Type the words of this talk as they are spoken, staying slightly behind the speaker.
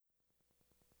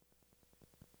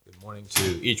Morning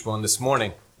to each one this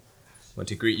morning. I want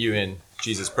to greet you in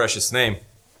Jesus' precious name.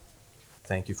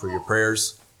 Thank you for your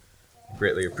prayers. I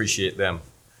greatly appreciate them.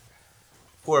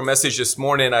 For a message this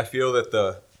morning, I feel that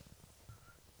the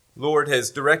Lord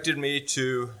has directed me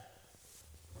to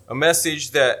a message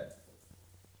that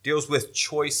deals with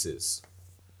choices.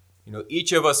 You know,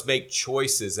 each of us make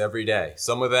choices every day.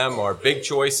 Some of them are big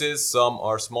choices, some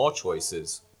are small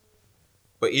choices.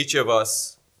 But each of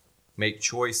us make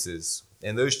choices.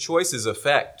 And those choices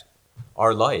affect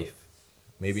our life,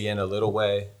 maybe in a little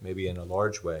way, maybe in a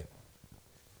large way.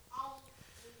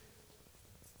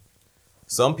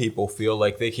 Some people feel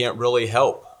like they can't really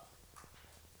help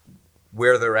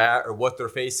where they're at or what they're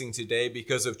facing today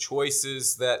because of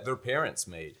choices that their parents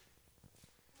made.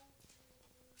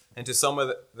 And to some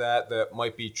of that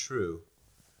might be true.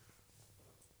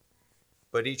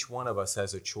 But each one of us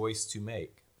has a choice to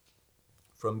make.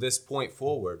 From this point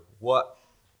forward, what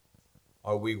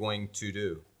are we going to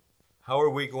do? How are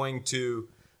we going to,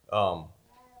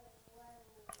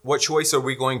 what choice are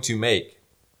we going to make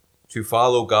to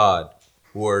follow God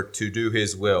or to do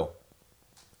His will?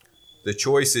 The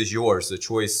choice is yours. The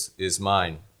choice is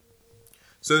mine.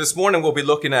 So this morning we'll be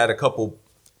looking at a couple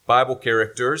Bible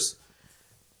characters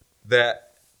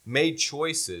that made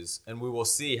choices, and we will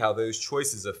see how those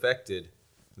choices affected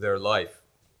their life.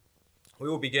 We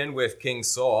will begin with King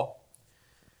Saul.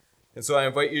 And so I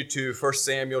invite you to 1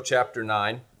 Samuel chapter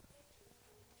 9.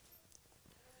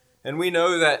 And we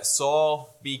know that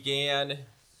Saul began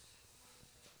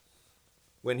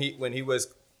when he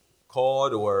was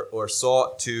called or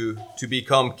sought to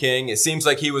become king. It seems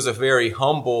like he was a very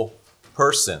humble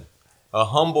person, a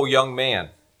humble young man.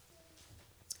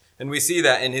 And we see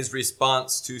that in his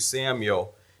response to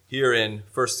Samuel here in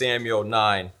 1 Samuel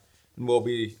 9. And we'll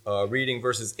be reading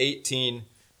verses 18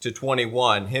 to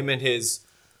 21. Him and his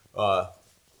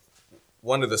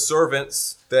one of the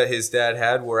servants that his dad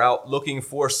had were out looking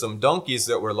for some donkeys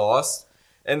that were lost,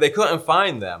 and they couldn't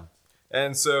find them.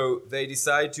 And so they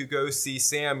decided to go see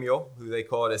Samuel, who they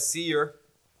called a seer,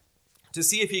 to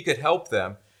see if he could help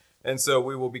them. And so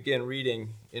we will begin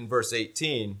reading in verse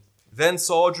 18. Then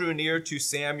Saul drew near to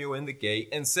Samuel in the gate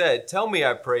and said, "Tell me,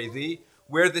 I pray thee,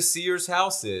 where the seer's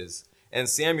house is." And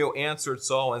Samuel answered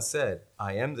Saul and said,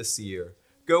 "I am the seer.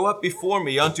 Go up before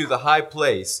me unto the high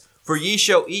place, for ye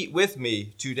shall eat with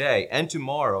me today, and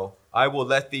tomorrow I will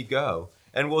let thee go,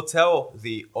 and will tell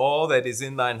thee all that is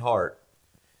in thine heart.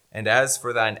 And as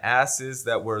for thine asses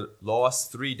that were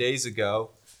lost 3 days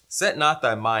ago, set not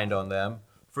thy mind on them,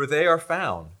 for they are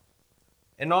found.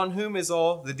 And on whom is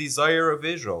all the desire of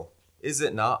Israel? Is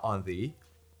it not on thee,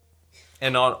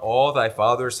 and on all thy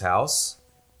father's house?"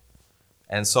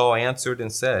 And Saul answered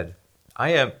and said,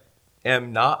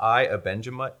 Am not I a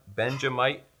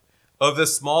Benjamite, of the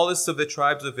smallest of the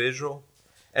tribes of Israel,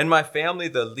 and my family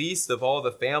the least of all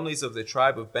the families of the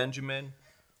tribe of Benjamin?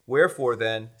 Wherefore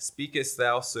then speakest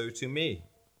thou so to me?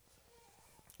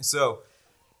 So,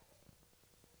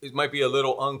 it might be a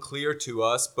little unclear to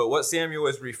us, but what Samuel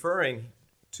is referring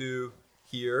to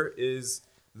here is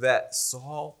that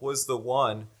Saul was the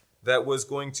one that was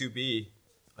going to be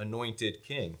anointed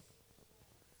king.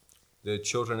 The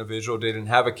children of Israel didn't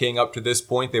have a king up to this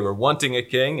point. They were wanting a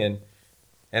king,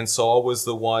 and Saul was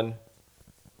the one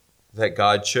that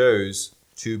God chose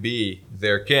to be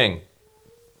their king.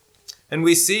 And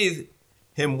we see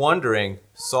him wondering,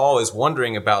 Saul is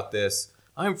wondering about this.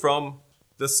 I'm from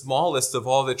the smallest of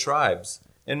all the tribes,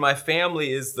 and my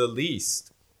family is the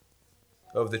least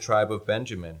of the tribe of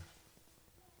Benjamin.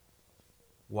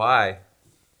 Why?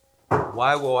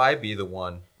 Why will I be the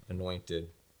one anointed?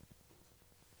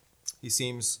 He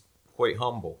seems quite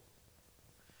humble.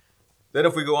 Then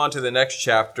if we go on to the next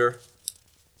chapter,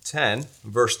 10,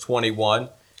 verse 21,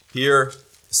 here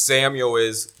Samuel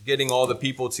is getting all the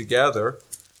people together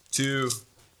to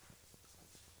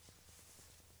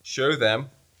show them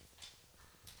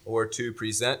or to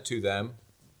present to them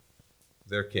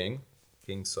their king,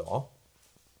 King Saul.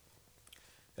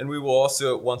 And we will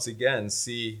also once again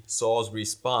see Saul's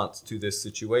response to this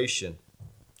situation.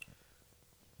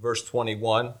 Verse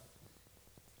 21,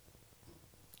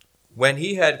 when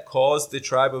he had caused the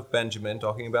tribe of Benjamin,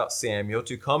 talking about Samuel,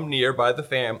 to come near by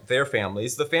their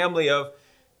families, the family of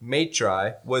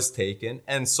Matri was taken,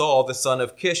 and Saul the son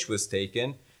of Kish was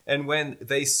taken, and when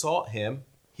they sought him,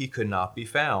 he could not be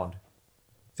found.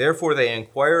 Therefore they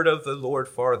inquired of the Lord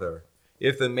farther,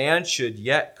 if the man should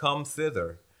yet come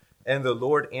thither. And the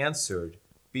Lord answered,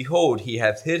 Behold, he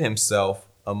hath hid himself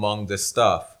among the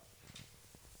stuff.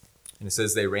 And it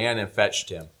says they ran and fetched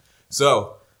him.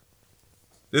 So,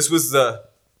 this was the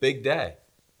big day.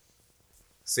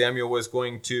 Samuel was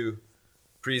going to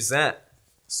present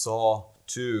Saul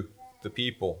to the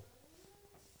people.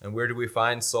 And where do we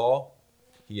find Saul?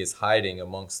 He is hiding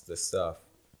amongst the stuff.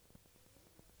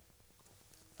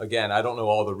 Again, I don't know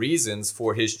all the reasons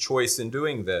for his choice in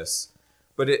doing this,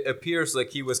 but it appears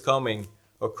like he was coming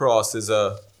across as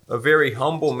a very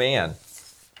humble man.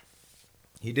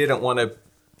 He didn't want to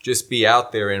just be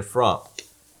out there in front.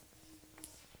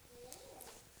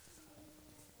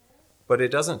 But it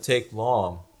doesn't take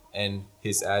long, and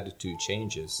his attitude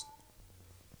changes.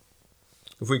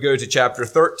 If we go to chapter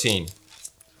 13,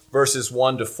 verses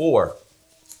 1 to 4,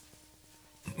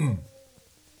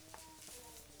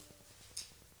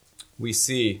 we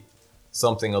see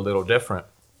something a little different.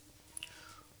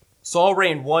 Saul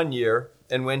reigned 1 year,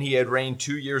 and when he had reigned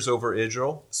 2 years over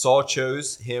Israel, Saul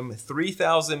chose him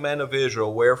 3,000 men of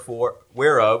Israel,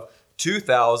 whereof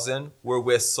 2,000 were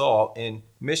with Saul in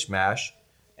Michmash,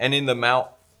 and in Mount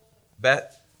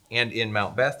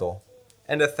Bethel,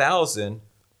 and 1,000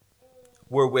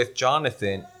 were with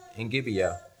Jonathan in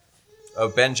Gibeah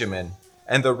of Benjamin,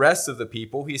 and the rest of the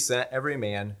people he sent every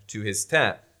man to his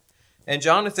tent. And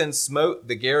Jonathan smote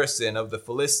the garrison of the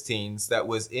Philistines that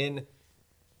was in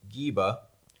Geba,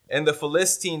 and the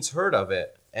Philistines heard of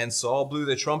it. And Saul blew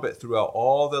the trumpet throughout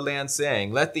all the land,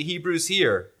 saying, Let the Hebrews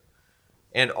hear.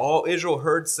 And all Israel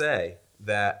heard say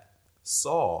that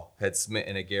Saul had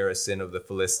smitten a garrison of the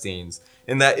Philistines,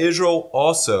 and that Israel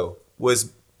also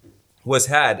was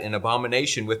had an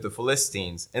abomination with the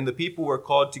Philistines. And the people were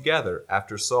called together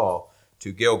after Saul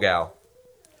to Gilgal.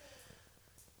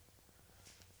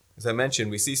 As I mentioned,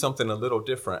 we see something a little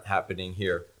different happening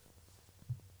here.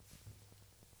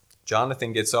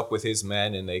 Jonathan gets up with his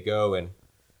men, and they go and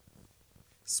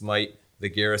smite the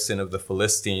garrison of the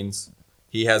Philistines.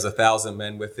 He has 1,000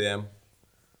 men with him.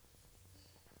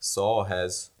 Saul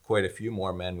has quite a few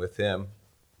more men with him.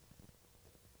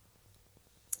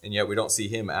 And yet we don't see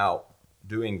him out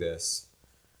doing this.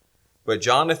 But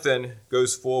Jonathan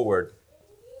goes forward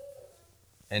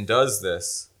and does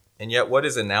this. And yet what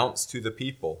is announced to the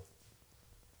people?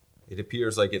 It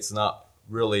appears like it's not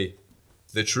really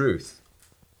the truth.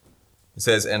 It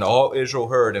says, And all Israel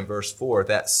heard, in verse 4,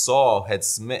 that Saul had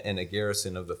smitten a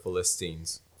garrison of the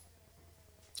Philistines.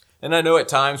 And I know at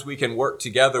times we can work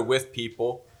together with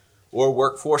people or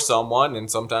work for someone, and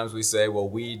sometimes we say, well,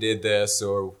 we did this,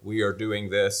 or we are doing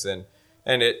this, and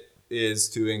it is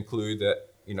to include that,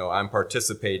 I'm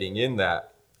participating in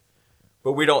that.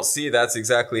 But we don't see that's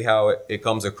exactly how it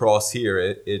comes across here.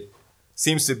 It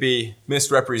seems to be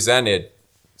misrepresented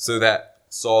so that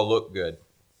Saul looked good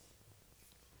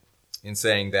in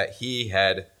saying that he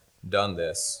had done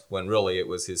this, when really it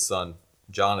was his son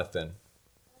Jonathan.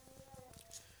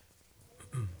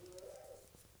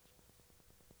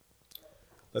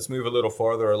 Let's move a little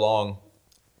farther along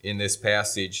in this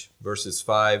passage, verses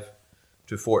 5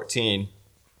 to 14.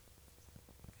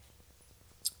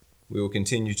 We will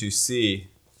continue to see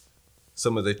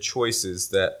some of the choices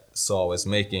that Saul is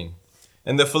making.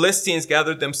 And the Philistines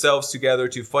gathered themselves together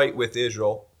to fight with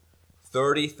Israel,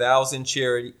 30,000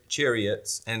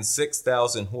 chariots and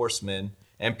 6,000 horsemen,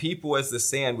 and people as the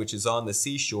sand which is on the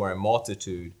seashore in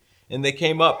multitude. And they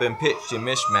came up and pitched in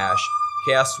Michmash,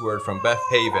 castward from Beth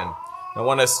Haven. I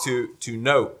want us to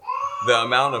note the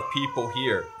amount of people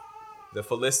here, the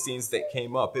Philistines that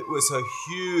came up. It was a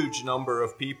huge number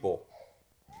of people.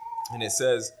 And it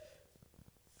says,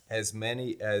 as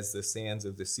many as the sands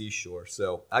of the seashore.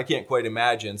 So I can't quite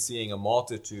imagine seeing a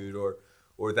multitude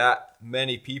or that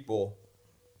many people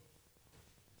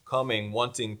coming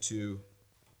wanting to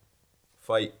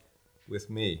fight with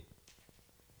me.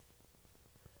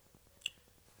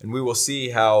 And we will see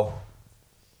how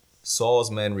Saul's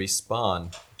men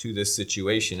respond to this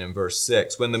situation in verse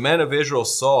 6. When the men of Israel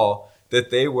saw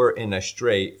that they were in a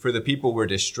strait, for the people were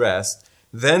distressed,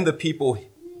 then the people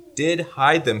did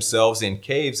hide themselves in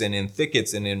caves and in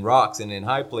thickets and in rocks and in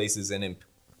high places and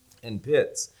in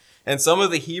pits. And some of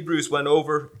the Hebrews went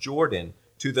over Jordan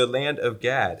to the land of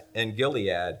Gad and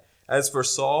Gilead. As for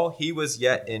Saul, he was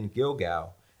yet in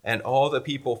Gilgal, and all the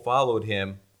people followed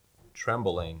him,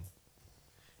 trembling.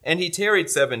 And he tarried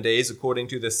 7 days according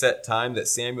to the set time that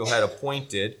Samuel had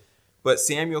appointed. But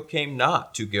Samuel came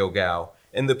not to Gilgal,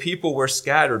 and the people were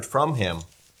scattered from him.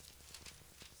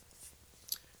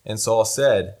 And Saul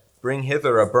said, Bring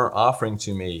hither a burnt offering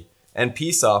to me, and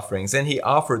peace offerings. And he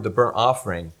offered the burnt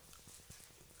offering.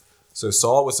 So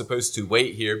Saul was supposed to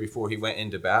wait here before he went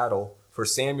into battle for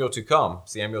Samuel to come.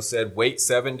 Samuel said, Wait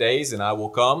 7 days, and I will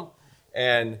come,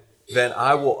 and then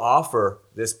I will offer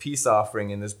this peace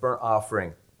offering and this burnt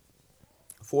offering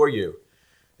for you.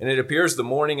 And it appears the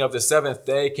morning of the 7th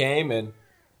day came, and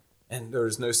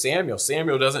there's no Samuel.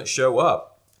 Samuel doesn't show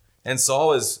up. And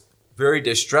Saul is very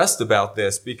distressed about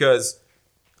this because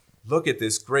look at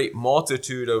this great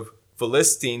multitude of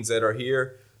Philistines that are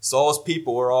here. Saul's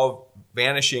people are all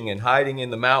vanishing and hiding in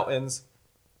the mountains.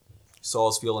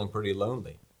 Saul's feeling pretty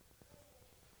lonely.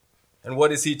 And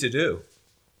what is he to do?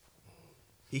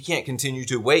 He can't continue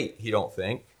to wait, he don't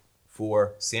think,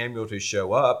 for Samuel to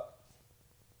show up.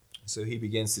 So he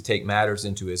begins to take matters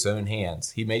into his own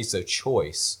hands. He makes a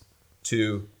choice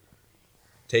to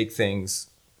take things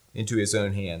into his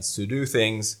own hands, to do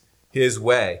things his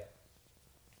way,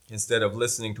 instead of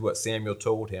listening to what Samuel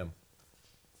told him.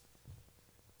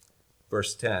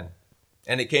 Verse 10,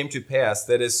 and it came to pass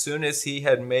that as soon as he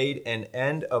had made an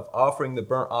end of offering the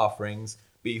burnt offerings,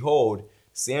 behold,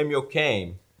 Samuel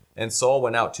came, and Saul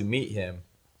went out to meet him,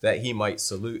 that he might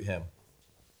salute him.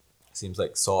 Seems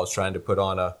like Saul is trying to put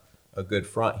on a good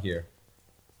front here.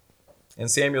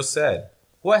 And Samuel said,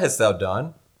 what hast thou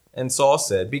done? And Saul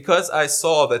said, because I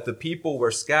saw that the people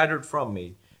were scattered from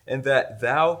me, and that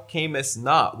thou camest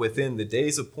not within the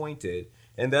days appointed,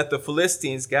 and that the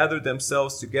Philistines gathered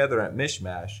themselves together at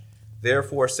Michmash.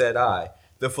 Therefore said I,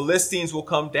 the Philistines will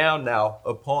come down now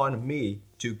upon me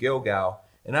to Gilgal,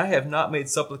 and I have not made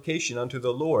supplication unto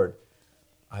the Lord.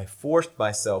 I forced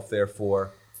myself,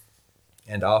 therefore,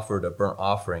 and offered a burnt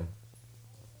offering.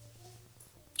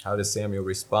 How does Samuel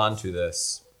respond to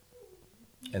this?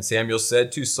 And Samuel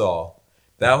said to Saul,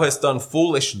 thou hast done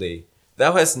foolishly.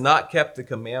 Thou hast not kept the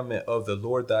commandment of the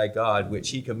Lord thy God, which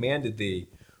he commanded thee.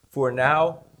 For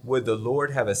now would the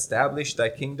Lord have established thy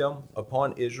kingdom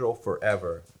upon Israel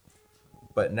forever.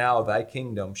 But now thy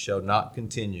kingdom shall not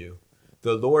continue.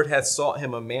 The Lord hath sought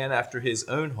him a man after his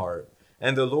own heart,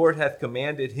 and the Lord hath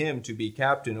commanded him to be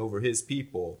captain over his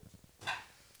people,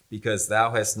 because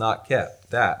thou hast not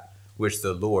kept that which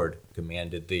the Lord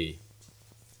commanded thee.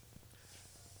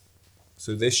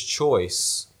 So this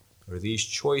choice, or these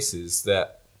choices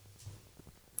that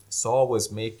Saul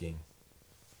was making,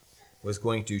 was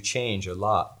going to change a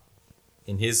lot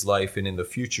in his life and in the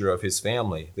future of his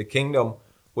family. The kingdom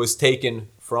was taken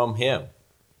from him,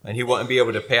 and he wouldn't be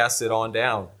able to pass it on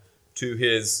down to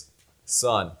his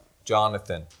son,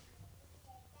 Jonathan.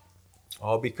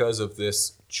 All because of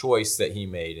this choice that he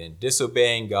made in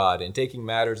disobeying God and taking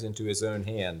matters into his own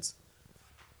hands.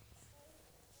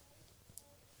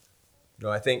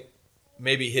 I think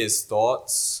maybe his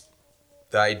thoughts,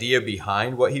 the idea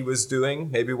behind what he was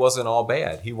doing, maybe wasn't all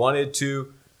bad. He wanted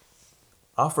to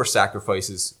offer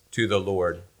sacrifices to the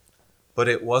Lord, but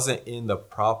it wasn't in the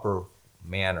proper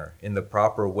manner, in the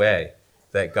proper way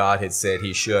that God had said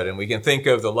he should. And we can think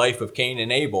of the life of Cain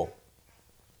and Abel.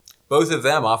 Both of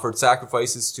them offered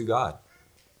sacrifices to God.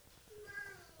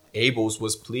 Abel's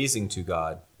was pleasing to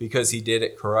God because he did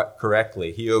it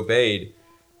correctly. He obeyed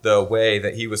the way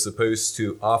that he was supposed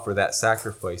to offer that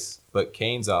sacrifice. But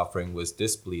Cain's offering was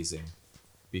displeasing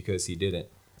because he didn't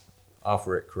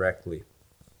offer it correctly.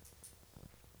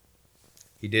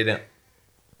 He didn't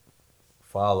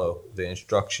follow the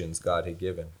instructions God had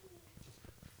given.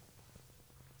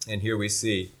 And here we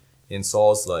see in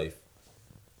Saul's life,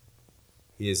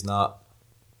 he is not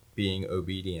being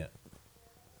obedient.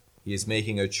 He is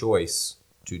making a choice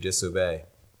to disobey.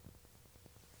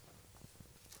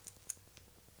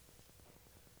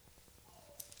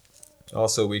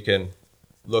 Also, we can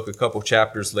look a couple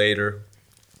chapters later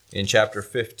in chapter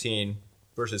 15,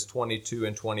 verses 22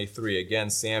 and 23. Again,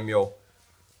 Samuel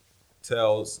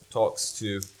talks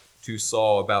to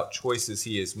Saul about choices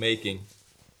he is making.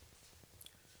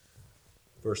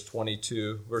 Verses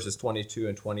 22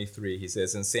 and 23, he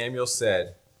says, and Samuel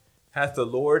said, hath the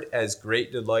Lord as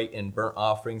great delight in burnt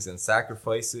offerings and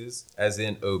sacrifices as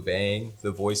in obeying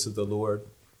the voice of the Lord?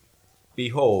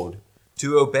 Behold,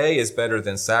 to obey is better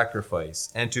than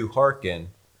sacrifice, and to hearken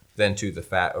than to the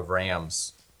fat of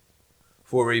rams.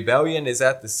 For rebellion is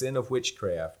as the sin of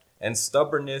witchcraft, and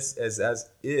stubbornness is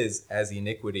as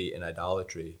iniquity and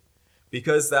idolatry.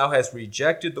 Because thou hast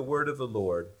rejected the word of the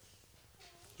Lord,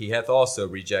 he hath also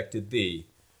rejected thee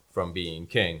from being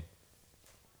king.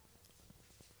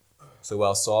 So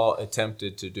while Saul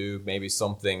attempted to do maybe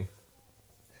something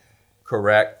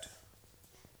correct,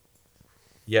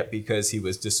 yet because he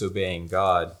was disobeying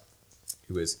God,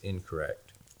 he was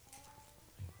incorrect.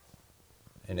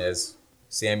 And as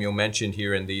Samuel mentioned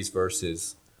here in these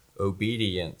verses,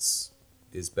 obedience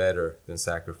is better than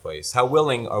sacrifice. How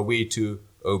willing are we to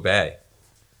obey?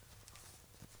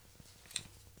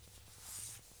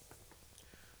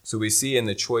 So we see in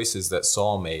the choices that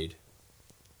Saul made,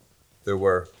 there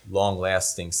were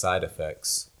long-lasting side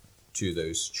effects to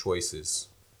those choices.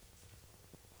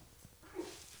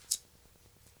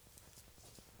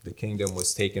 The kingdom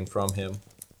was taken from him,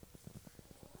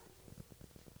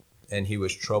 and he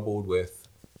was troubled with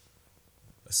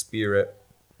a spirit,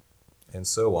 and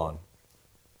so on.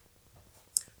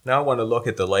 Now I want to look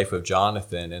at the life of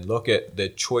Jonathan and look at the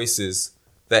choices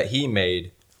that he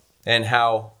made and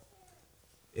how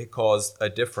it caused a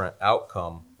different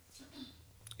outcome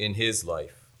in his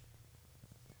life.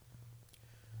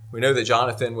 We know that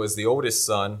Jonathan was the oldest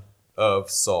son of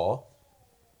Saul,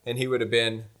 and he would have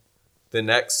been the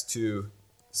next to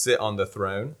sit on the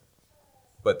throne,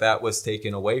 but that was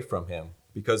taken away from him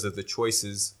because of the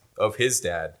choices of his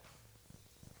dad.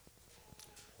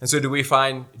 And so do we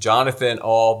find Jonathan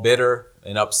all bitter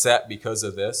and upset because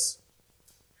of this?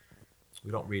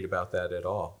 We don't read about that at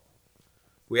all.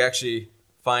 We actually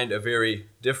find a very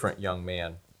different young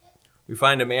man. We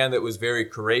find a man that was very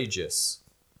courageous,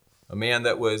 a man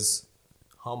that was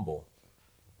humble,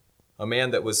 a man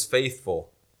that was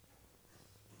faithful,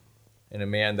 and a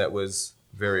man that was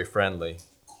very friendly.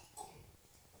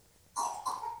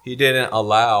 He didn't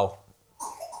allow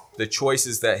the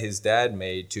choices that his dad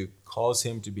made to cause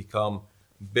him to become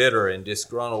bitter and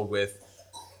disgruntled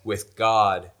with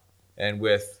God and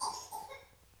with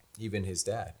even his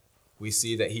dad. We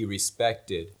see that he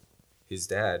respected his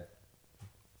dad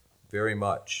very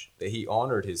much, that he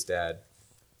honored his dad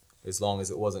as long as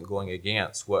it wasn't going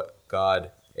against what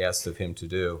God asked of him to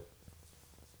do.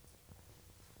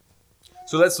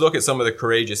 So let's look at some of the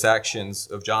courageous actions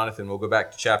of Jonathan. We'll go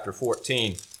back to chapter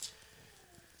 14.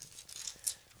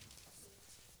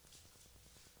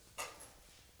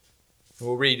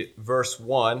 We'll read verse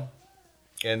 1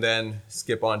 and then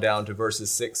skip on down to verses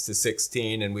 6 to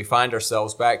 16. And we find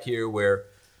ourselves back here where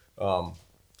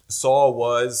Saul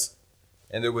was,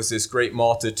 and there was this great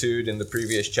multitude in the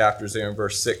previous chapters there in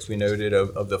verse 6 we noted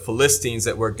of the Philistines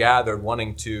that were gathered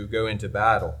wanting to go into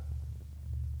battle.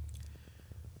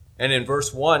 And in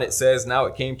verse 1 it says,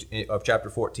 of chapter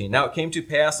 14, now it came to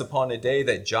pass upon a day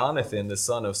that Jonathan the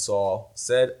son of Saul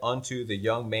said unto the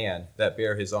young man that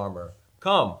bare his armor,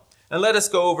 Come, and let us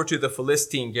go over to the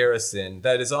Philistine garrison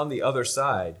that is on the other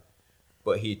side.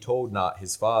 But he told not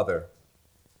his father.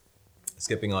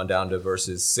 Skipping on down to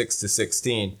verses 6 to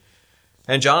 16.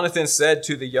 And Jonathan said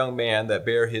to the young man that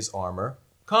bare his armor,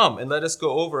 Come, and let us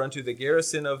go over unto the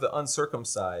garrison of the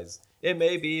uncircumcised. It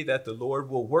may be that the Lord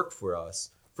will work for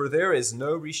us, for there is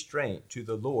no restraint to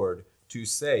the Lord to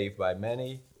save by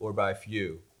many or by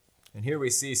few. And here we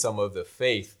see some of the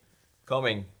faith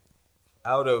coming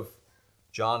out of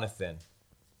Jonathan,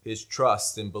 his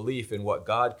trust and belief in what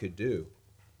God could do.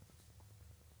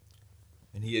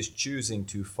 And he is choosing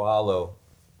to follow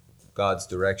God's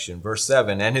direction. Verse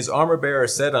 7, And his armor-bearer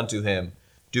said unto him,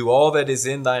 Do all that is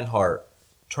in thine heart.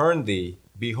 Turn thee,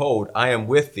 behold, I am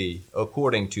with thee,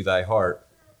 according to thy heart.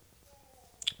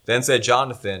 Then said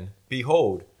Jonathan,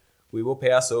 Behold, we will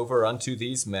pass over unto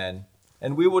these men,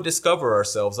 and we will discover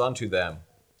ourselves unto them.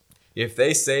 If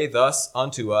they say thus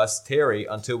unto us, Tarry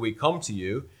until we come to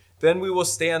you, then we will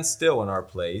stand still in our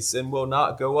place, and will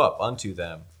not go up unto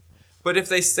them. But if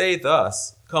they say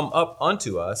thus, Come up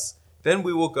unto us, then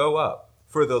we will go up,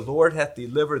 for the Lord hath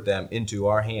delivered them into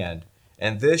our hand,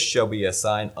 and this shall be a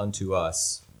sign unto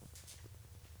us.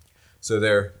 So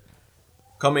they're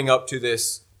coming up to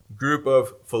this group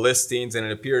of Philistines, and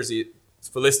it appears the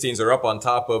Philistines are up on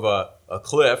top of a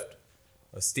cliff,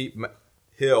 a steep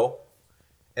hill,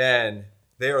 and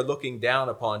they are looking down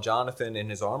upon Jonathan and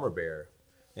his armor-bearer.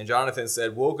 And Jonathan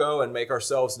said, We'll go and make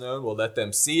ourselves known. We'll let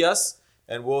them see us,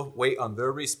 and we'll wait on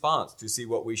their response to see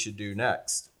what we should do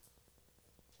next.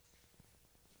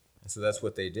 And so that's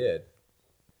what they did.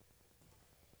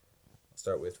 I'll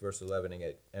start with verse 11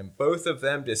 again. And both of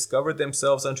them discovered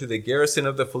themselves unto the garrison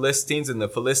of the Philistines, and the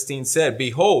Philistines said,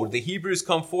 Behold, the Hebrews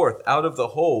come forth out of the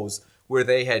holes where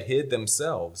they had hid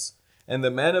themselves. And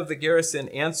the men of the garrison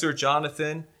answered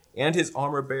Jonathan and his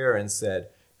armor-bearer and said,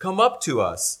 Come up to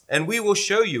us, and we will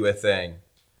show you a thing.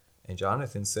 And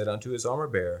Jonathan said unto his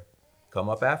armor-bearer, Come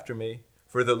up after me,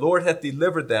 for the Lord hath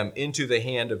delivered them into the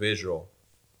hand of Israel.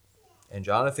 And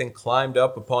Jonathan climbed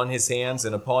up upon his hands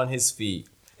and upon his feet,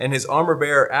 and his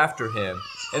armor-bearer after him.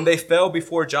 And they fell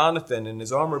before Jonathan, and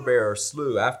his armor-bearer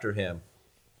slew after him.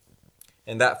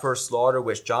 And that first slaughter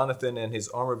which Jonathan and his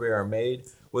armor-bearer made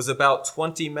was about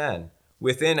 20 men,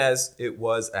 within as it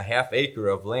was a half acre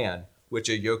of land, which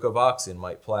a yoke of oxen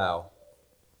might plow.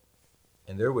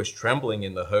 And there was trembling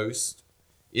in the host,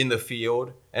 in the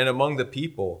field, and among the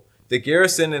people. The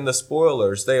garrison and the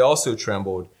spoilers, they also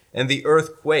trembled, and the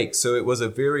earth quaked, so it was a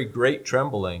very great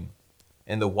trembling.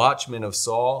 And the watchmen of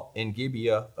Saul in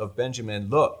Gibeah of Benjamin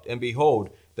looked, and behold,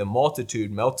 the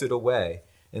multitude melted away,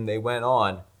 and they went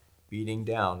on, beating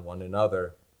down one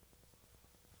another.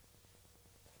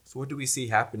 So what do we see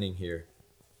happening here?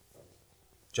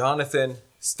 Jonathan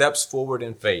steps forward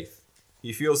in faith.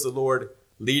 He feels the Lord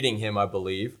leading him, I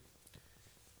believe.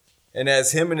 And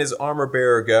as him and his armor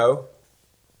bearer go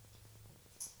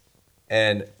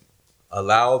and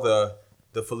allow the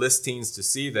Philistines to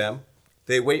see them,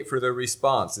 they wait for their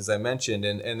response, as I mentioned.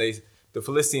 And the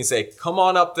Philistines say, "Come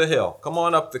on up the hill. Come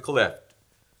on up the cliff.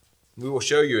 We will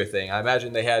show you a thing." I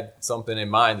imagine they had something in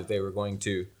mind that they were going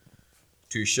to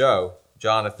show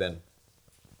Jonathan.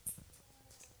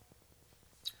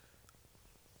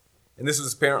 And this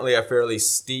was apparently a fairly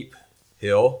steep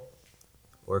hill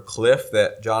or cliff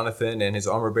that Jonathan and his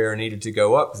armor bearer needed to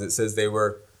go up, because it says they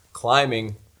were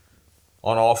climbing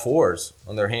on all fours,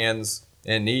 on their hands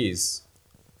and knees,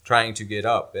 trying to get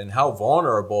up. And how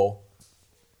vulnerable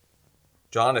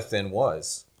Jonathan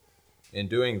was in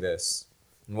doing this.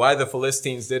 And why the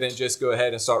Philistines didn't just go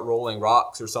ahead and start rolling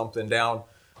rocks or something down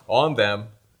on them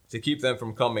to keep them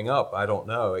from coming up, I don't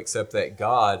know, except that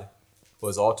God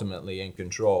was ultimately in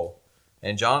control.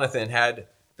 And Jonathan had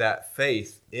that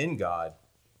faith in God.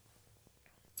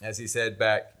 As he said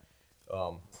back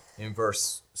in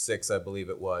verse 6, I believe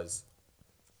it was,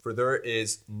 "For there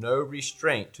is no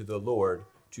restraint to the Lord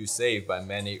to save by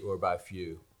many or by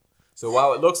few." So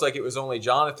while it looks like it was only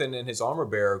Jonathan and his armor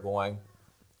bearer going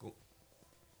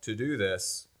to do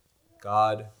this,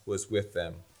 God was with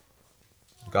them.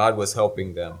 God was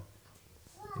helping them.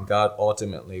 And God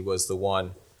ultimately was the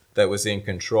one that was in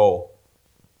control.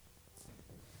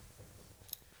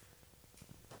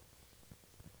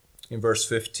 In verse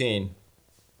 15,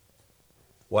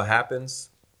 what happens?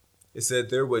 It said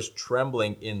there was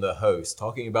trembling in the host,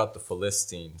 talking about the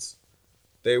Philistines.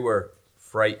 They were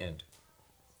frightened.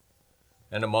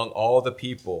 And among all the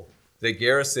people, the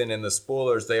garrison and the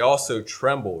spoilers, they also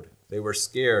trembled. They were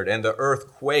scared, and the earth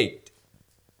quaked.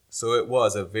 So it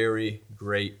was a very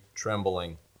great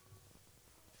trembling.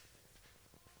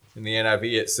 In the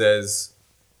NIV, it says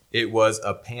it was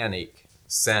a panic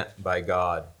sent by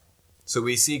God. So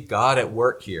we see God at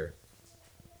work here.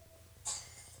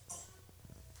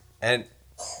 And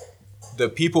the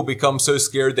people become so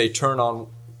scared they turn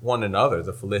on one another,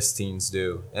 the Philistines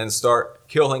do, and start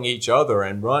killing each other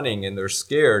and running, and they're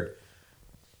scared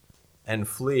and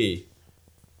flee.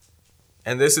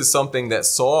 And this is something that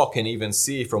Saul can even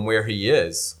see from where he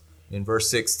is. In verse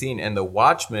 16, "And the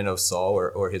watchman of Saul,"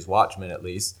 or his watchman at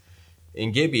least,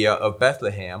 "in Gibeah of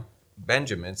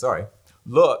Benjamin,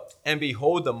 looked, and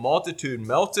behold, the multitude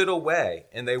melted away,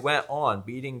 and they went on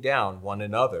beating down one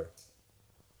another."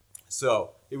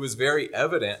 So it was very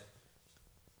evident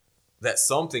that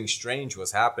something strange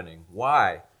was happening.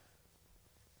 Why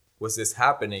was this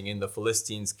happening in the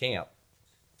Philistines' camp?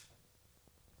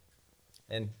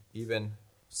 And even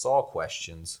Saul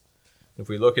questions. If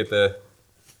we look at the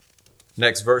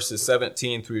next verses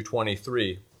 17 through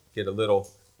 23, get a little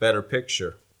better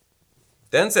picture.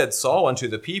 "Then said Saul unto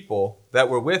the people that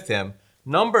were with him,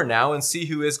 Number now and see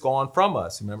who is gone from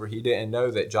us." Remember, he didn't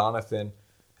know that Jonathan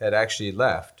had actually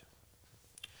left.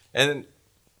 And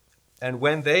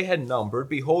when they had numbered,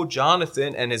 behold,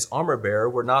 Jonathan and his armor bearer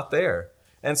were not there.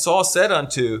 And Saul said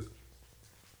unto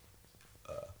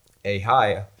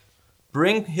Ahiah,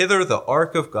 "Bring hither the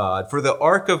ark of God, for the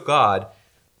ark of God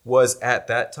was at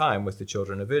that time with the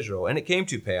children of Israel." And it came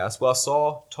to pass, while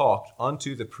Saul talked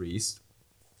unto the priest,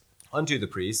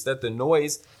 that the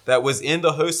noise that was in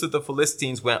the host of the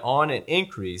Philistines went on and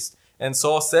increased. And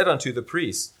Saul said unto the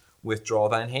priest, "Withdraw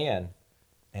thine hand."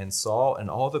 And Saul and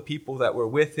all the people that were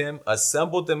with him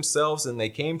assembled themselves, and they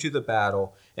came to the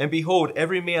battle. And behold,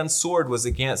 every man's sword was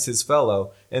against his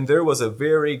fellow, and there was a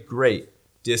very great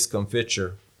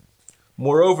discomfiture.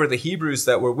 Moreover, the Hebrews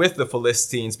that were with the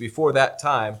Philistines before that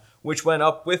time, which went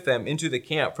up with them into the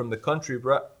camp from the country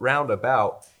round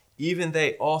about, even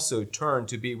they also turned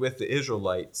to be with the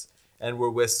Israelites, and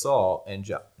were with Saul and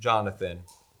Jonathan.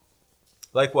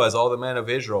 Likewise, all the men of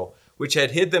Israel, which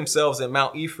had hid themselves in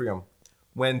Mount Ephraim,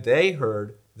 when they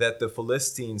heard that the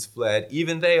Philistines fled,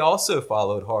 even they also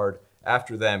followed hard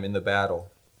after them in the battle.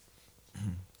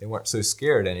 They weren't so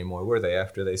scared anymore, were they,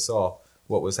 after they saw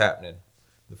what was happening?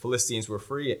 The Philistines were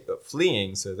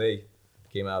fleeing, so they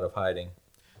came out of hiding.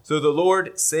 So the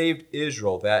Lord saved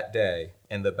Israel that day,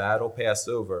 and the battle passed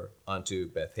over unto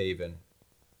Bethaven.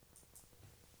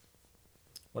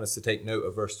 I want us to take note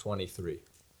of verse 23. It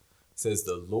says,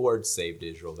 "The Lord saved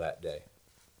Israel that day."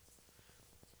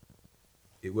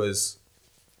 It was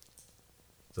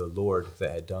the Lord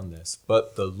that had done this.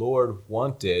 But the Lord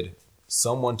wanted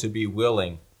someone to be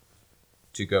willing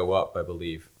to go up, I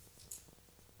believe.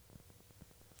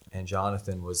 And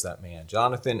Jonathan was that man.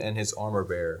 Jonathan and his armor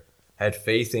bearer had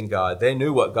faith in God. They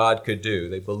knew what God could do.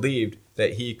 They believed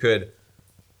that he could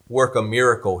work a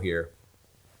miracle here.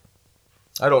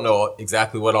 I don't know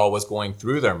exactly what all was going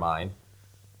through their mind,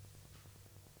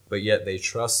 but yet they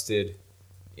trusted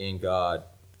in God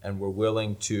and were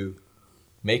willing to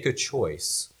make a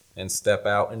choice and step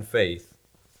out in faith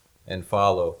and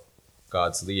follow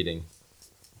God's leading.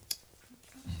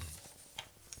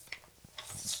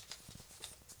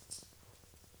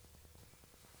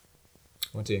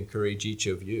 I want to encourage each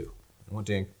of you.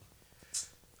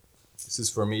 This is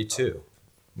for me too.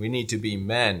 We need to be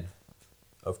men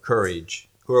of courage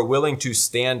who are willing to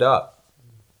stand up,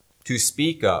 to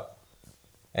speak up,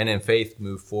 and in faith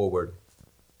move forward.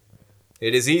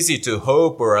 It is easy to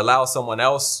hope or allow someone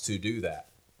else to do that,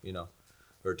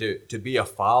 or to be a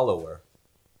follower.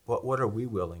 But what are we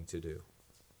willing to do?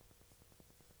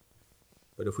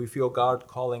 But if we feel God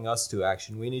calling us to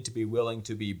action, we need to be willing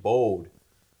to be bold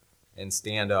and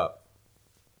stand up,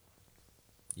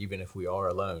 even if we are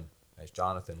alone, as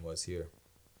Jonathan was here.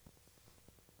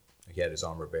 He had his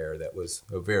armor bearer that was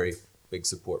a very big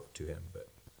support to him, but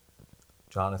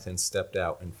Jonathan stepped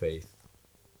out in faith.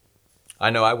 I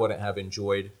know I wouldn't have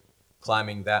enjoyed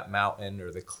climbing that mountain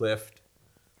or the cliff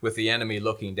with the enemy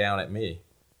looking down at me,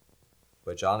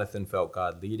 but Jonathan felt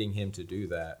God leading him to do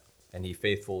that, and he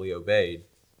faithfully obeyed,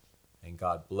 and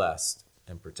God blessed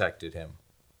and protected him.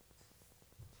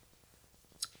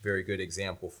 Very good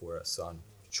example for us on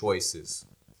choices.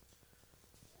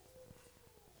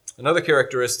 Another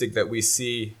characteristic that we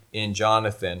see in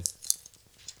Jonathan,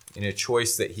 in a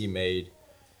choice that he made,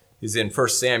 is in 1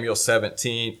 Samuel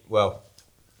 17,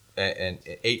 and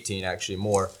 18 actually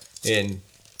more. In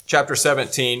chapter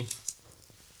 17,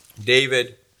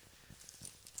 David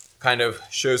kind of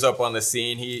shows up on the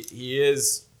scene. He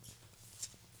is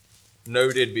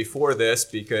noted before this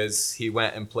because he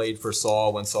went and played for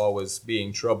Saul when Saul was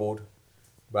being troubled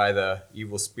by the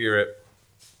evil spirit.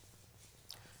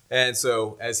 And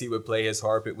so as he would play his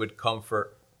harp, it would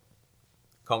comfort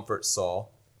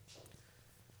Saul.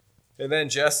 And then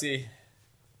Jesse,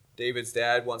 David's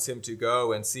dad, wants him to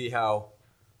go and see how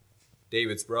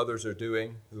David's brothers are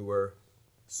doing, who were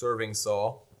serving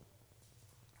Saul.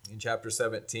 In chapter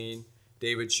 17,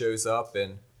 David shows up,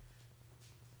 and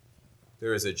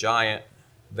there is a giant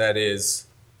that is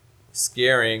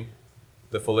scaring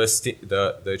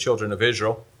the children of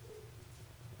Israel,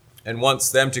 and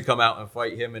wants them to come out and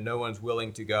fight him, and no one's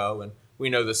willing to go. And we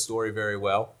know the story very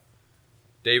well.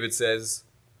 David says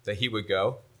that he would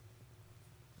go.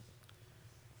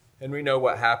 And we know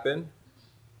what happened.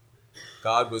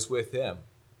 God was with him.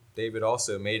 David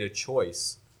also made a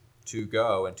choice to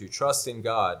go and to trust in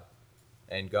God,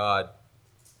 and God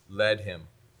led him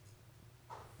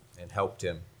and helped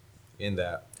him in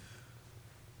that.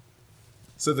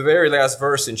 So the very last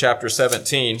verse in chapter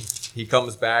 17, he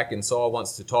comes back and Saul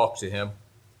wants to talk to him.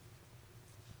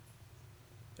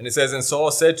 And it says, "And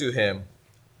Saul said to him,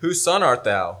 Whose son art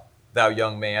thou, thou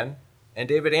young man? And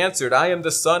David answered, I am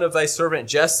the son of thy servant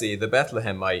Jesse, the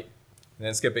Bethlehemite." And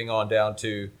then skipping on down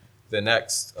to the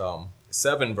next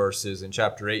 7 verses in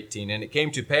chapter 18. "And it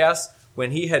came to pass,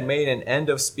 when he had made an end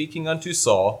of speaking unto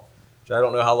Saul," which I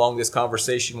don't know how long this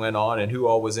conversation went on and who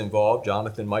all was involved.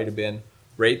 Jonathan might have been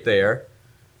right there.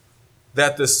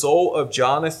 "That the soul of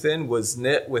Jonathan was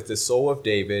knit with the soul of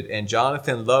David, and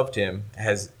Jonathan loved him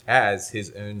as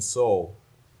his own soul.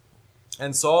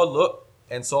 And Saul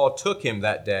took him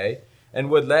that day, and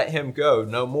would let him go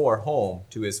no more home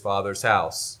to his father's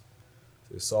house."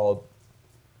 So Saul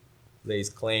lays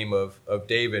claim of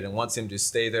David and wants him to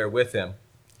stay there with him.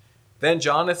 "Then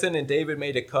Jonathan and David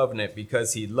made a covenant,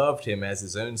 because he loved him as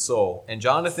his own soul. And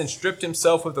Jonathan stripped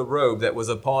himself of the robe that was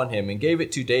upon him, and gave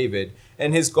it to David,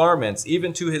 and his garments,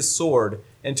 even to his sword,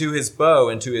 and to his bow,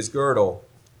 and to his girdle.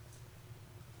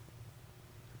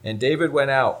 And David went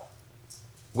out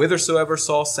whithersoever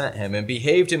Saul sent him, and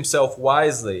behaved himself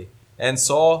wisely. And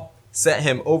Saul set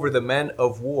him over the men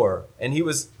of war, and he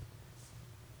was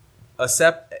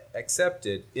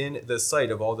accepted in the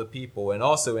sight of all the people, and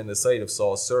also in the sight of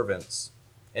Saul's servants.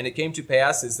 And it came to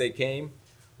pass, as they came,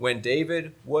 when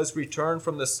David was returned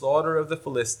from the slaughter of the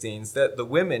Philistines, that the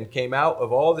women came out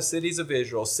of all the cities of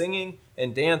Israel, singing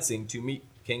and dancing to meet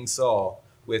King Saul,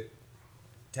 with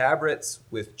tabrets,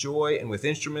 with joy, and with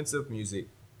instruments of music.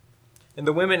 And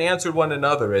the women answered one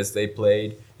another as they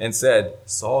played, and said,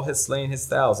 Saul has slain his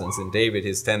thousands, and David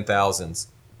his 10,000s.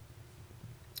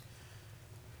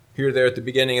 Here, there at the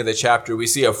beginning of the chapter, we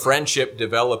see a friendship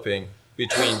developing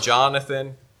between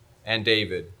Jonathan and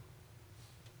David.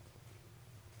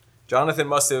 Jonathan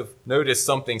must have noticed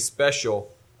something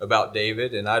special about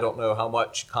David, and I don't know how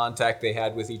much contact they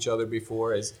had with each other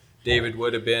before, as David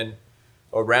would have been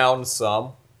around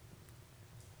some.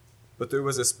 But there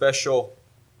was a special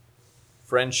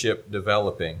friendship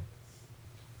developing.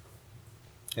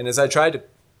 And as I tried to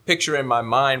picture in my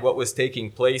mind what was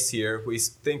taking place here, we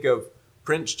think of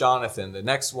Prince Jonathan, the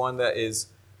next one that is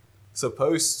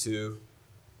supposed to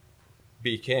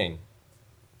be king.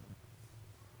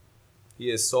 He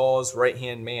is Saul's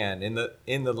right-hand man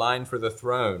in the line for the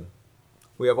throne.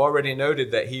 We have already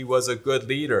noted that he was a good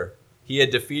leader. He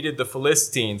had defeated the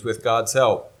Philistines with God's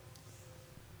help.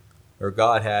 Or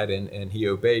God had, and he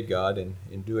obeyed God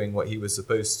in doing what he was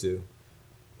supposed to.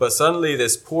 But suddenly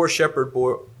this poor shepherd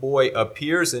boy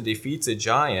appears and defeats a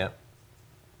giant,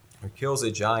 or kills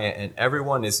a giant, and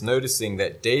everyone is noticing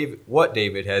that what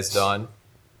David has done,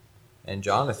 and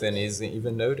Jonathan isn't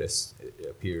even noticed, it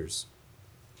appears.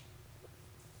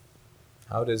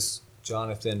 How does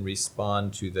Jonathan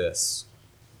respond to this?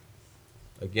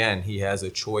 Again, he has a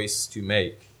choice to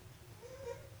make.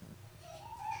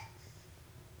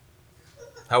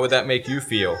 How would that make you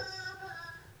feel?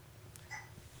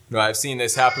 I've seen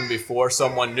this happen before.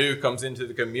 Someone new comes into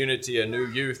the community, a new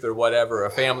youth or whatever, a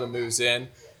family moves in,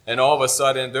 and all of a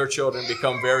sudden their children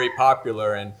become very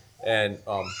popular, and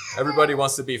everybody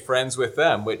wants to be friends with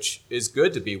them, which is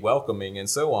good to be welcoming and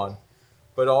so on.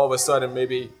 But all of a sudden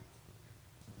maybe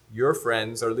your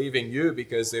friends are leaving you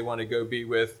because they want to go be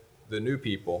with the new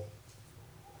people.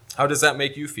 How does that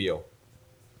make you feel?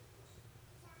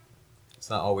 It's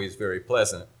not always very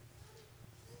pleasant.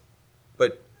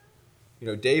 But,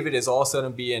 David is all of a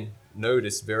sudden being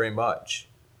noticed very much.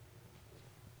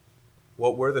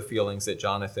 What were the feelings that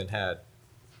Jonathan had?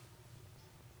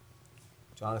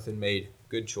 Jonathan made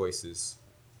good choices.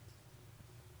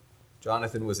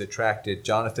 Jonathan was attracted.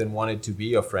 Jonathan wanted to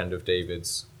be a friend of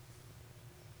David's.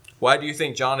 Why do you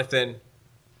think Jonathan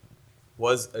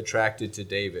was attracted to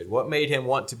David? What made him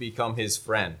want to become his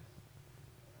friend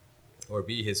or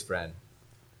be his friend?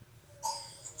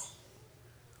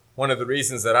 One of the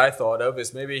reasons that I thought of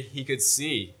is maybe he could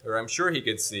see, or I'm sure he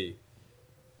could see,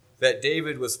 that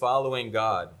David was following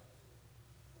God.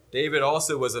 David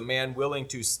also was a man willing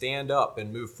to stand up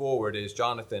and move forward as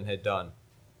Jonathan had done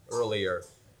earlier.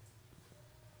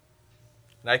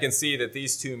 And I can see that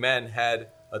these two men had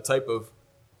a type of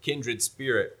kindred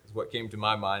spirit, is what came to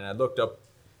my mind. I looked up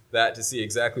that to see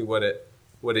exactly what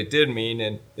it did mean.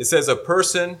 And it says a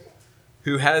person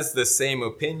who has the same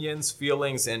opinions,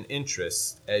 feelings, and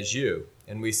interests as you.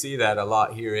 And we see that a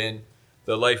lot here in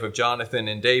the life of Jonathan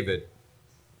and David.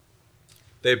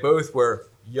 They both were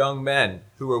young men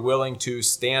who were willing to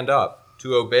stand up,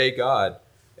 to obey God,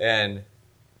 and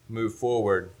move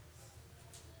forward.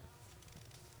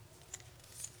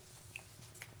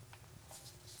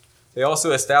 They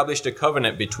also established a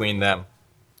covenant between them.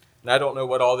 And I don't know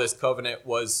what all this covenant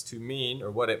was to mean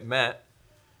or what it meant,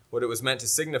 what it was meant to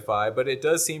signify, but it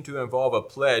does seem to involve a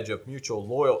pledge of mutual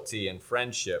loyalty and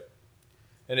friendship.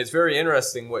 And it's very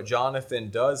interesting what Jonathan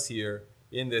does here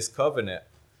in this covenant.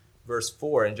 Verse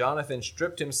 4, and Jonathan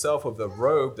stripped himself of the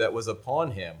robe that was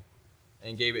upon him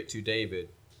and gave it to David,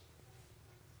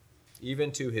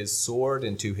 even to his sword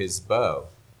and to his bow.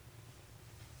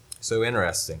 So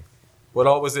interesting. What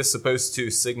all was this supposed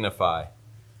to signify?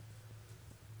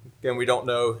 Again, we don't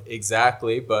know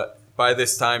exactly, but by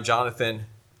this time Jonathan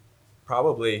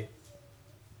probably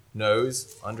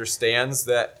understands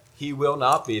that he will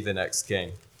not be the next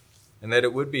king and that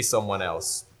it would be someone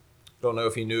else. Don't know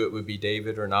if he knew it would be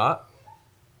David or not,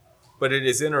 but it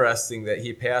is interesting that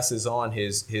he passes on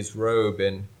his robe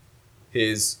and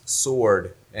his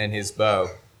sword and his bow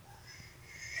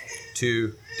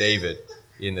to David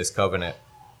in this covenant.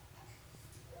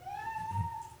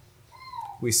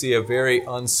 We see a very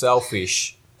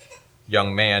unselfish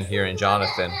young man here in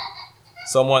Jonathan,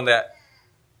 someone that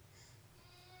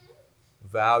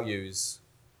values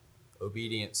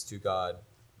obedience to God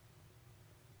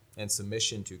and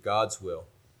submission to God's will.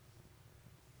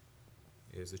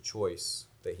 It is a choice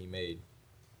that he made.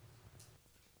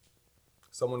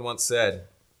 Someone once said,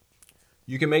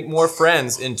 "You can make more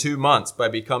friends in 2 months by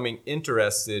becoming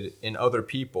interested in other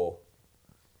people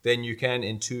than you can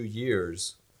in 2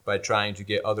 years by trying to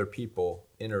get other people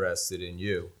interested in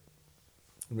you."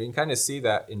 And we can kind of see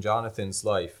that in Jonathan's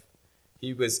life.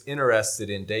 He was interested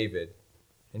in David,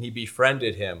 and he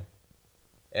befriended him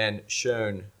and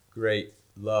shown great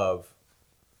love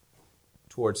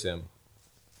towards him.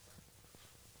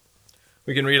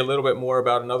 We can read a little bit more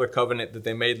about another covenant that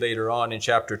they made later on in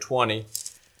chapter 20.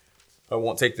 I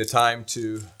won't take the time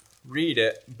to read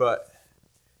it, but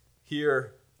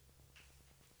here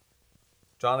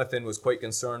Jonathan was quite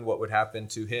concerned what would happen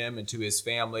to him and to his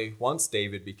family once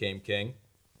David became king.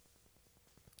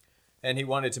 And he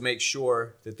wanted to make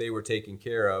sure that they were taken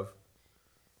care of.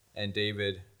 And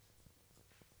David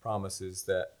promises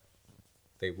that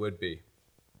they would be.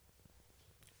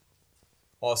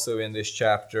 Also in this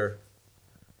chapter,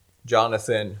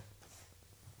 Jonathan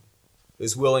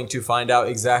is willing to find out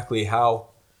exactly how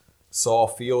Saul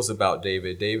feels about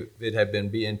David. David had been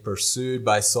being pursued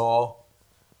by Saul.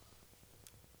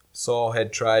 Saul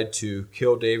had tried to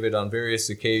kill David on various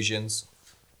occasions.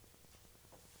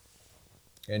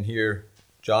 And here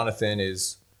Jonathan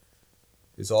is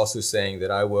also saying that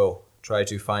I will try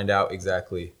to find out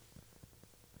exactly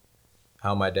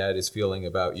how my dad is feeling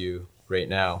about you right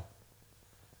now.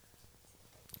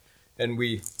 And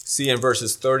we see in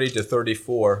verses 30 to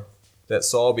 34 that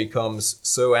Saul becomes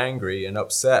so angry and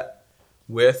upset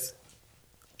with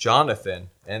Jonathan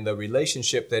and the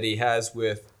relationship that he has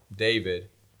with David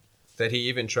that he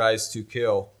even tries to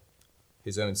kill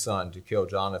his own son, to kill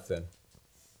Jonathan.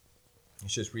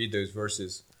 Let's just read those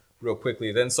verses real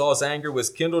quickly. Then Saul's anger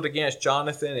was kindled against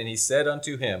Jonathan, and he said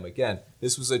unto him, again,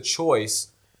 this was a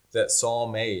choice that Saul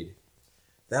made.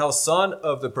 Thou son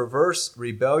of the perverse,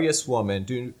 rebellious woman,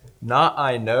 do not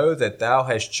I know that thou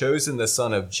hast chosen the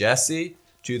son of Jesse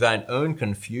to thine own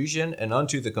confusion and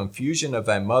unto the confusion of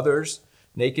thy mother's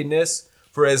nakedness?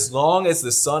 For as long as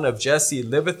the son of Jesse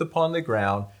liveth upon the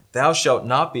ground, thou shalt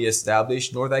not be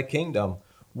established, nor thy kingdom.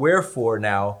 Wherefore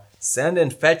now send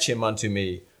and fetch him unto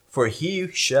me, for he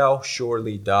shall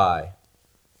surely die.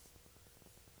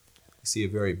 You see a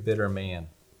very bitter man.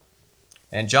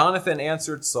 And Jonathan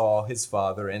answered Saul his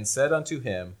father, and said unto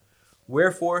him,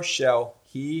 Wherefore shall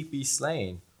he be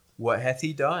slain? What hath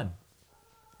he done?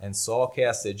 And Saul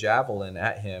cast a javelin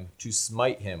at him to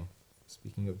smite him,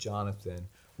 speaking of Jonathan,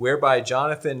 whereby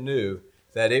Jonathan knew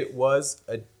that it was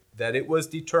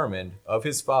determined of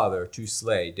his father to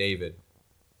slay David.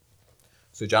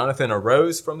 So Jonathan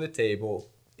arose from the table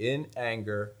in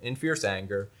fierce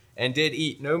anger, and did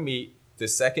eat no meat the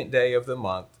 2nd day of the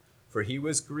month, for he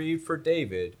was grieved for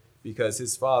David, because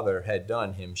his father had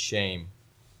done him shame.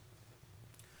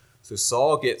 So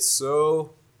Saul gets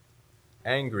so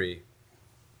angry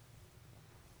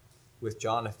with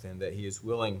Jonathan that he is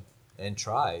willing and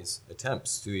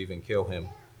attempts to even kill him.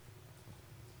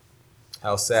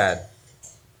 How sad.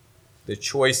 The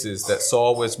choices that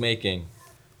Saul was making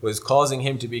was causing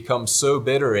him to become so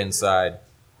bitter inside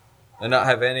and not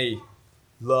have any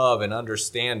love and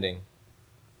understanding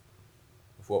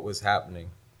of what was happening.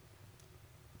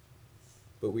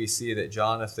 But we see that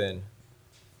Jonathan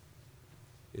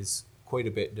is quite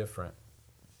a bit different.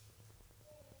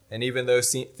 And even though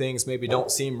things maybe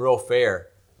don't seem real fair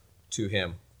to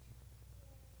him,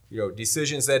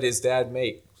 decisions that his dad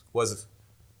made was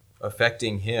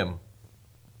affecting him,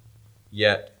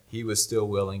 yet he was still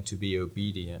willing to be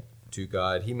obedient to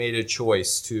God. He made a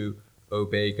choice to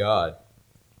obey God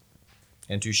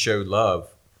and to show love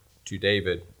to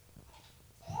David.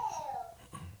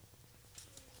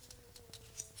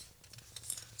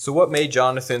 So what made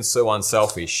Jonathan so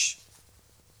unselfish?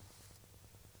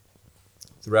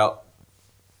 Throughout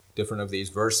different of these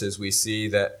verses, we see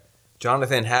that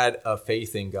Jonathan had a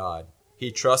faith in God.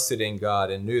 He trusted in God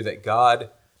and knew that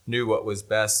God knew what was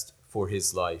best for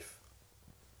his life.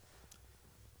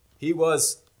 He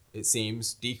was, it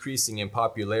seems, decreasing in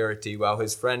popularity while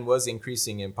his friend was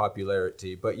increasing in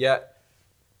popularity, but yet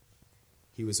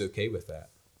he was okay with that.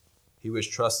 He was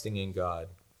trusting in God.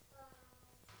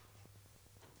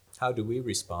 How do we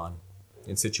respond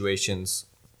in situations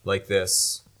like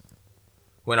this?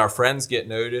 When our friends get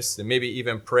noticed and maybe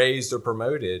even praised or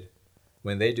promoted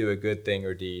when they do a good thing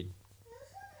or deed.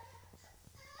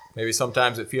 Maybe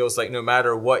sometimes it feels like no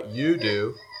matter what you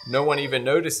do, no one even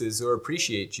notices or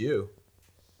appreciates you.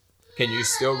 Can you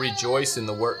still rejoice in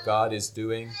the work God is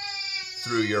doing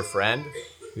through your friend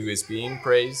who is being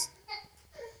praised?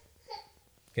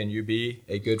 Can you be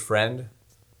a good friend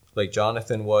like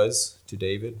Jonathan was to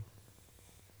David?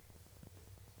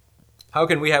 How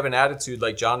can we have an attitude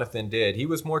like Jonathan did? He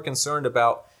was more concerned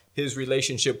about his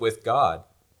relationship with God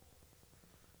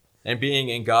and being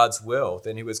in God's will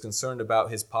than he was concerned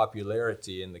about his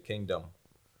popularity in the kingdom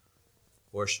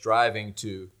or striving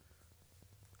to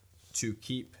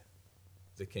keep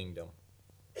the kingdom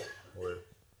or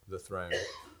the throne.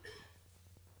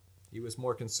 He was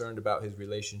more concerned about his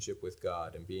relationship with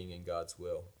God and being in God's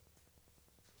will.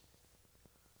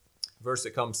 The verse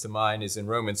that comes to mind is in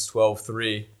Romans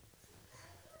 12:3.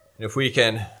 And if we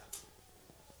can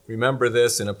remember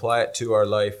this and apply it to our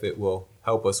life, it will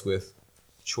help us with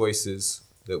choices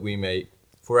that we make.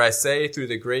 For I say, through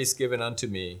the grace given unto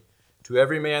me, to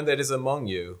every man that is among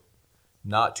you,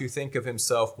 not to think of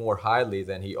himself more highly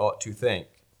than he ought to think,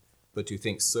 but to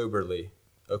think soberly,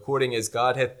 according as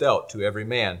God hath dealt to every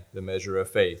man the measure of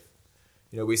faith.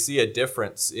 We see a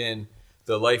difference in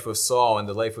the life of Saul and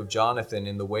the life of Jonathan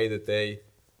in the way that they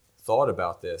thought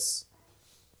about this.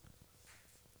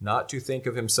 not to think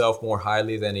of himself more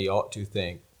highly than he ought to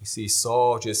think. You see,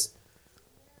 Saul just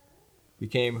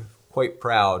became quite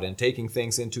proud and taking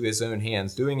things into his own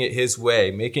hands, doing it his way,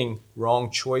 making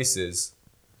wrong choices.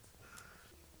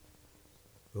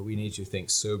 But we need to think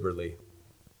soberly,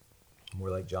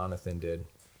 more like Jonathan did.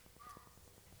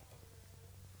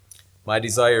 My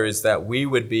desire is that we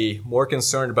would be more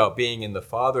concerned about being in the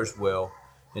Father's will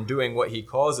and doing what he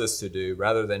calls us to do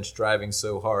rather than striving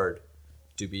so hard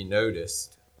to be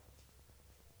noticed,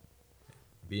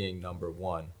 being number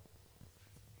one.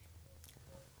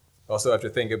 Also have to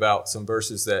think about some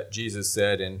verses that Jesus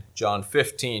said in John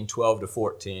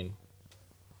 15:12-14.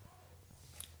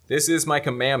 This is my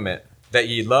commandment, that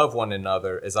ye love one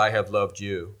another as I have loved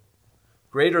you.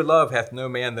 Greater love hath no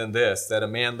man than this, that a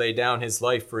man lay down his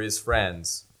life for his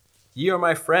friends. Ye are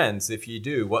my friends, if ye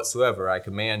do whatsoever I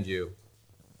command you.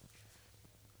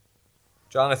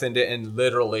 Jonathan didn't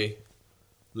literally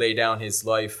lay down his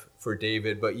life for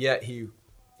David, but yet he,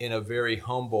 in a very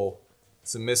humble,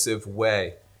 submissive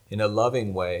way, in a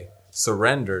loving way,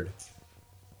 surrendered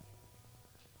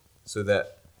so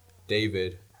that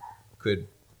David could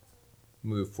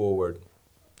move forward,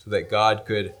 so that God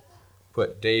could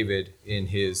put David in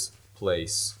his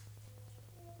place.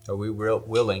 Are we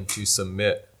willing to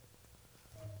submit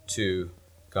to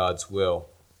God's will?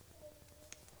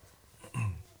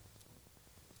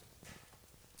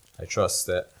 I trust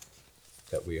that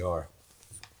we are.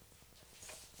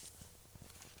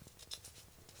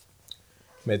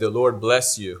 May the Lord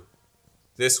bless you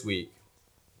this week,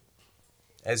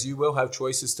 as you will have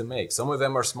choices to make. Some of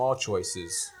them are small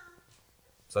choices,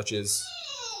 such as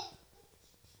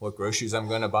what groceries I'm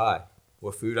going to buy,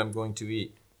 what food I'm going to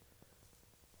eat.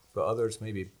 But others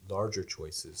may be larger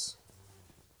choices,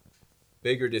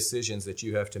 bigger decisions that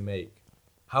you have to make.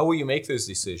 How will you make those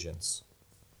decisions?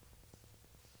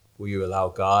 Will you allow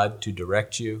God to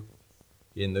direct you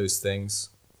in those things?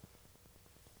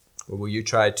 Or will you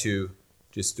try to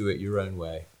just do it your own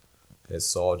way, as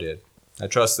Saul did? I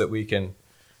trust that we can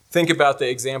think about the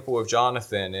example of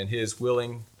Jonathan and his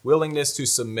willingness to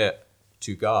submit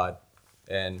to God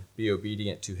and be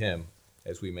obedient to him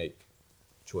as we make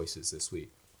choices this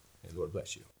week. May the Lord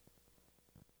bless you.